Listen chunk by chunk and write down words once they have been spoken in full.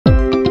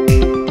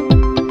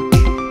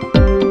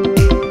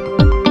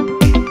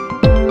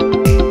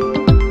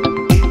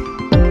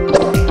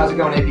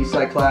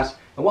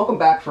and welcome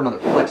back for another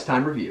Flex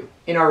Time review.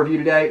 In our review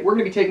today, we're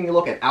going to be taking a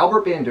look at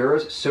Albert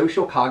Bandura's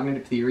social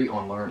cognitive theory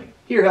on learning.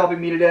 Here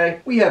helping me today,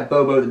 we have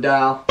Bobo the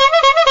doll.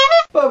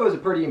 Bobo's a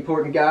pretty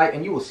important guy,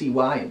 and you will see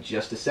why in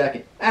just a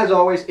second. As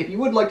always, if you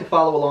would like to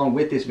follow along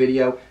with this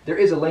video, there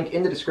is a link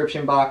in the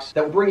description box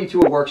that will bring you to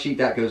a worksheet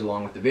that goes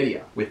along with the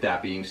video. With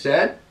that being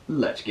said,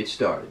 let's get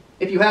started.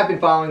 If you have been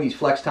following these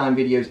Flex Time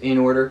videos in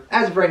order,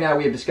 as of right now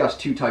we have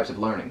discussed two types of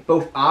learning,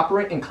 both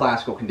operant and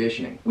classical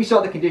conditioning. We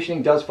saw that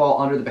conditioning does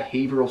fall under the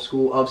behavioral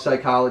school of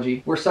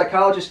psychology, where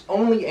psychologists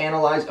only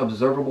analyze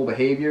observable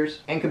behaviors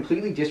and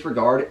completely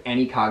disregard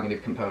any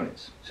cognitive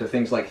components. So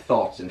things like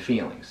thoughts and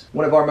feelings.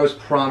 One of our most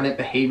prominent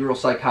behavioral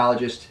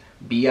psychologists,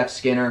 B.F.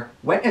 Skinner,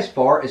 went as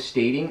far as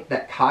stating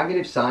that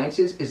cognitive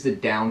sciences is the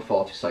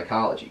downfall to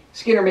psychology.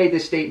 Skinner made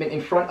this statement in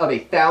front of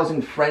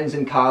 1,000 friends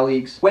and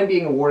colleagues when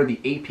being awarded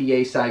the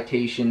APA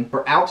citation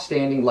for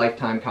outstanding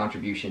lifetime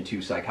contribution to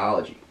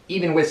psychology.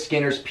 Even with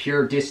Skinner's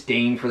pure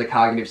disdain for the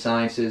cognitive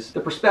sciences, the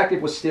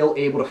perspective was still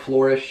able to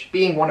flourish,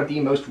 being one of the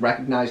most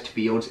recognized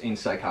fields in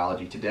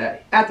psychology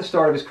today. At the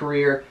start of his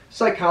career,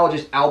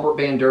 psychologist Albert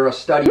Bandura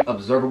studied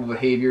observable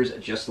behaviors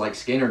just like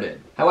Skinner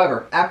did.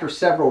 However, after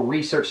several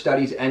research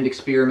studies and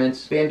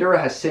experiments,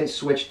 Bandura has since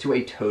switched to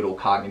a total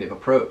cognitive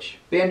approach.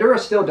 Bandura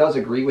still does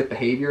agree with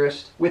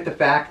behaviorists with the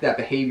fact that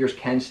behaviors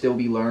can still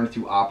be learned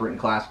through operant and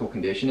classical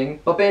conditioning,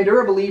 but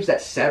Bandura believes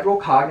that several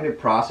cognitive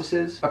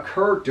processes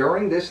occur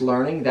during this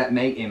learning that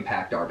may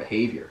impact our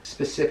behavior,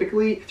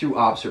 specifically through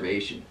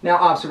observation. Now,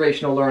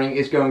 observational learning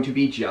is going to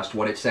be just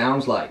what it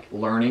sounds like,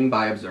 learning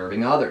by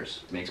observing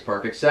others. It makes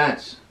perfect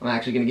sense. I'm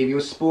actually going to give you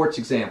a sports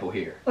example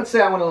here. Let's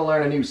say I want to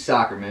learn a new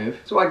soccer move,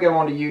 so I go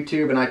onto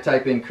YouTube and I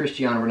type in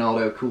Cristiano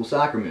Ronaldo cool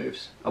soccer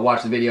moves. I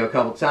watch the video a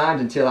couple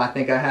times until I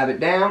think I have it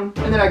down,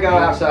 and then I go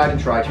outside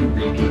and try to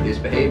repeat this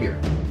behavior.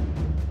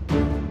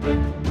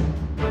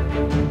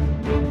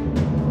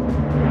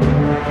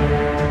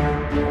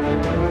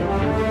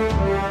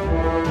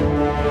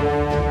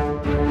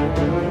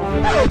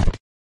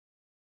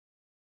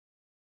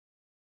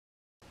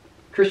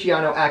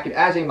 Cristiano acted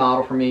as a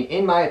model for me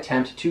in my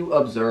attempt to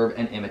observe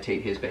and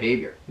imitate his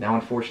behavior. Now,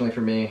 unfortunately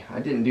for me, I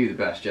didn't do the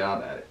best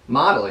job at it.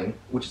 Modeling,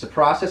 which is the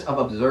process of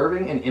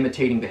observing and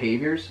imitating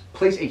behaviors,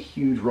 plays a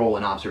huge role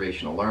in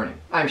observational learning.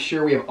 I'm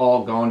sure we have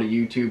all gone to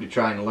YouTube to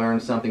try and learn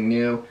something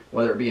new,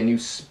 whether it be a new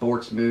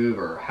sports move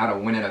or how to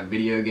win at a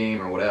video game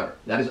or whatever.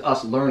 That is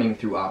us learning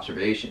through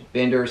observation.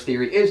 Bandura's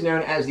theory is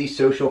known as the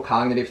social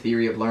cognitive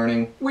theory of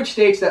learning, which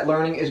states that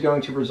learning is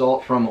going to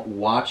result from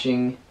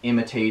watching,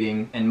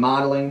 imitating, and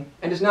modeling,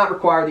 and does not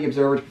require the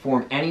observer to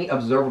perform any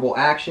observable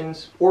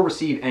actions or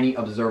receive any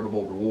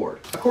observable reward.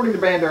 According to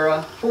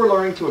Bandura, for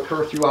learning to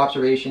occur through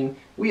observation,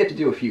 we have to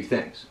do a few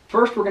things.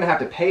 First, we're going to have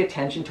to pay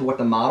attention to what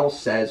the model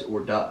says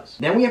or does.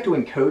 Then we have to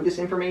encode this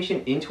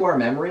information into our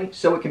memory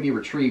so it can be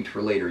retrieved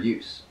for later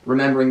use.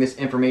 Remembering this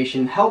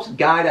information helps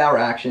guide our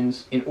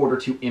actions in order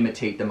to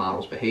imitate the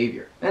model's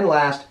behavior. And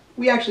last,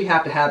 we actually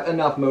have to have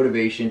enough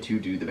motivation to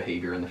do the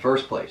behavior in the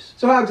first place.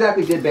 So how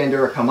exactly did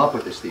Bandura come up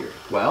with this theory?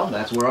 Well,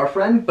 that's where our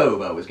friend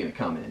Bobo is going to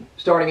come in.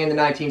 Starting in the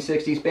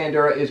 1960s,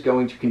 Bandura is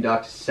going to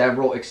conduct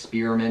several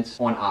experiments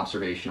on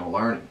observational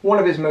learning. One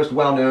of his most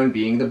well-known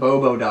being the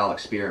Bobo doll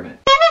experiment.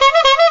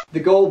 The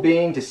goal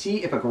being to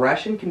see if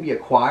aggression can be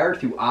acquired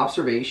through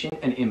observation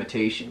and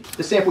imitation.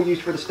 The sample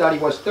used for the study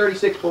was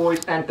 36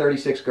 boys and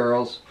 36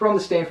 girls from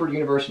the Stanford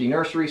University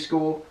Nursery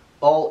School,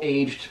 all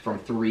aged from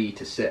 3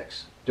 to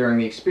 6. During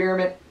the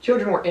experiment,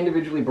 children were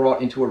individually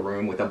brought into a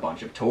room with a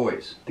bunch of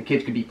toys. The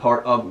kids could be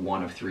part of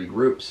one of 3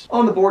 groups.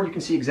 On the board you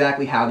can see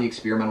exactly how the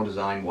experimental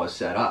design was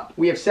set up.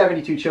 We have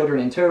 72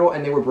 children in total,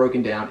 and they were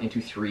broken down into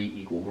 3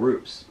 equal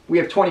groups. We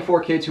have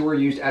 24 kids who were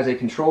used as a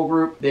control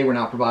group. They were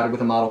not provided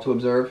with a model to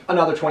observe.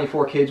 Another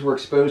 24 kids were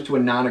exposed to a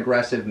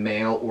non-aggressive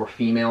male or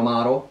female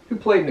model who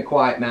played in a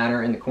quiet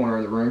manner in the corner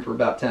of the room for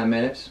about 10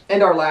 minutes.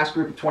 And our last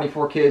group of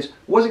 24 kids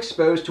was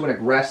exposed to an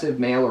aggressive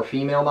male or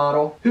female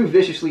model who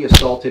viciously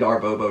assaulted our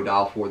Bobo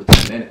doll for the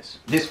 10 minutes.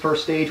 This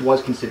first stage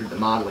was considered the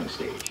modeling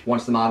stage.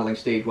 Once the modeling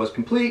stage was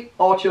complete,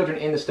 all children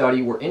in the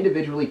study were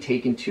individually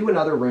taken to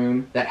another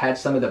room that had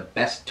some of the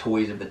best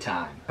toys of the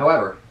time.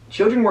 However,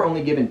 children were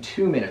only given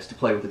 2 minutes to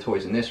play with the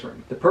toys in this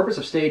room. The purpose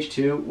of stage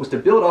 2 was to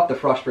build up the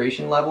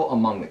frustration level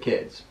among the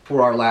kids.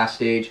 For our last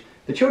stage,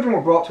 the children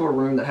were brought to a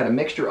room that had a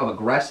mixture of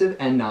aggressive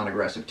and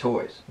non-aggressive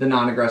toys. The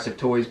non-aggressive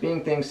toys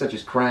being things such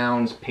as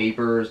crowns,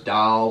 papers,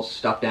 dolls,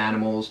 stuffed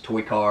animals,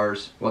 toy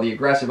cars, while the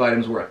aggressive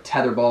items were a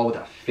tetherball with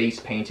a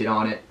face painted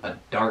on it, a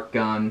dart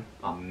gun,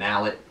 a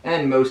mallet,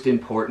 and most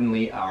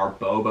importantly, our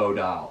Bobo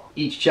doll.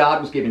 Each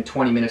child was given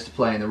 20 minutes to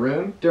play in the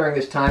room. During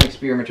this time,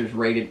 experimenters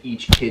rated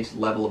each kid's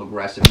level of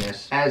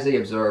aggressiveness as they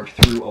observed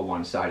through a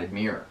one-sided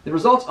mirror. The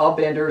results of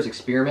Bandura's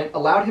experiment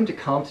allowed him to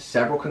come to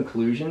several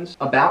conclusions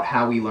about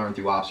how we learn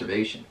through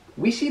observation.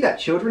 We see that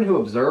children who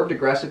observed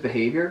aggressive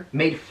behavior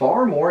made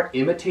far more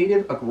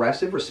imitative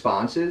aggressive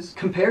responses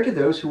compared to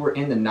those who were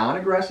in the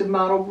non-aggressive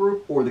model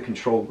group or the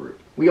control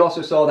group. We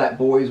also saw that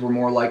boys were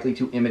more likely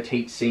to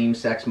imitate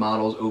same-sex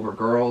models over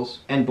girls,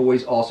 and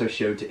boys also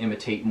showed to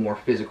imitate more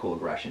physical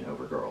aggression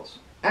over girls.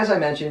 As I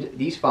mentioned,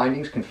 these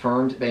findings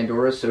confirmed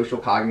Bandura's social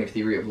cognitive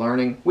theory of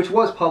learning, which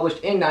was published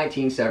in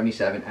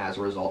 1977 as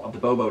a result of the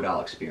Bobo doll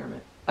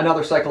experiment.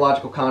 Another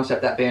psychological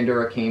concept that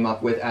Bandura came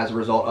up with as a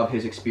result of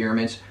his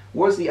experiments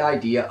was the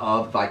idea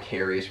of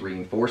vicarious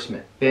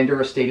reinforcement.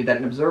 Bandura stated that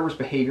an observer's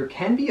behavior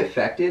can be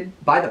affected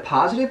by the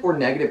positive or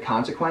negative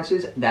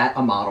consequences that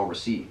a model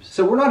receives.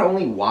 So we're not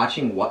only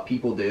watching what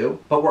people do,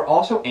 but we're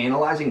also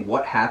analyzing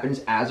what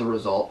happens as a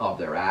result of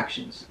their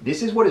actions.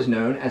 This is what is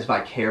known as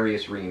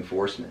vicarious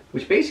reinforcement,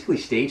 which basically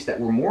states that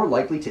we're more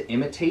likely to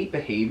imitate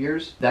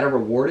behaviors that are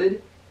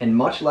rewarded and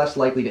much less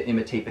likely to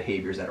imitate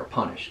behaviors that are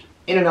punished.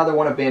 In another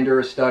one of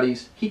Bandura's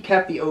studies, he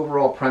kept the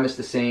overall premise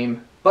the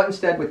same, but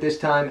instead with this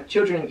time,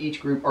 children in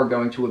each group are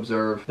going to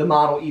observe the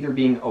model either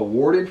being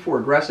awarded for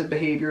aggressive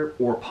behavior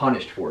or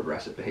punished for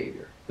aggressive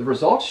behavior. The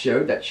results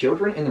showed that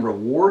children in the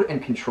reward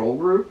and control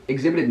group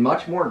exhibited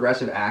much more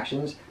aggressive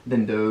actions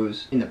than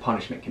those in the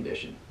punishment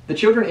condition. The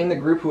children in the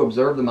group who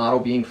observed the model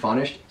being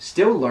punished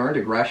still learned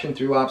aggression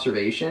through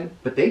observation,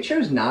 but they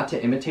chose not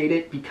to imitate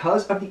it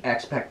because of the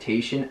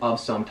expectation of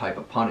some type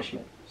of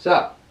punishment.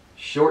 So,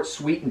 short,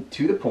 sweet, and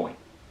to the point.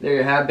 There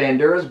you have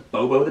Bandura's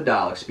Bobo the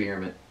doll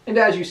experiment. And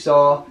as you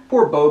saw,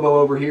 poor Bobo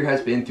over here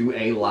has been through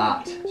a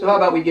lot. So how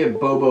about we give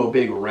Bobo a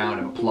big round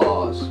of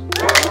applause. You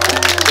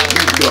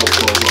go,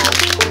 Bobo.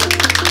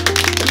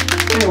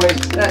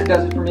 Anyways, that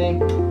does it for me.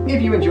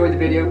 If you enjoyed the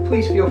video,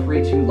 please feel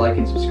free to like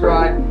and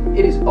subscribe.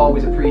 It is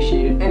always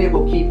appreciated, and it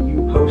will keep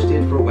you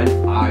posted for when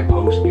I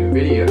post new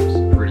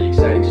videos. Pretty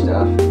exciting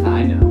stuff,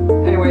 I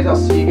know. Anyways, I'll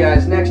see you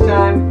guys next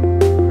time.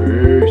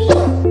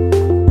 Peace.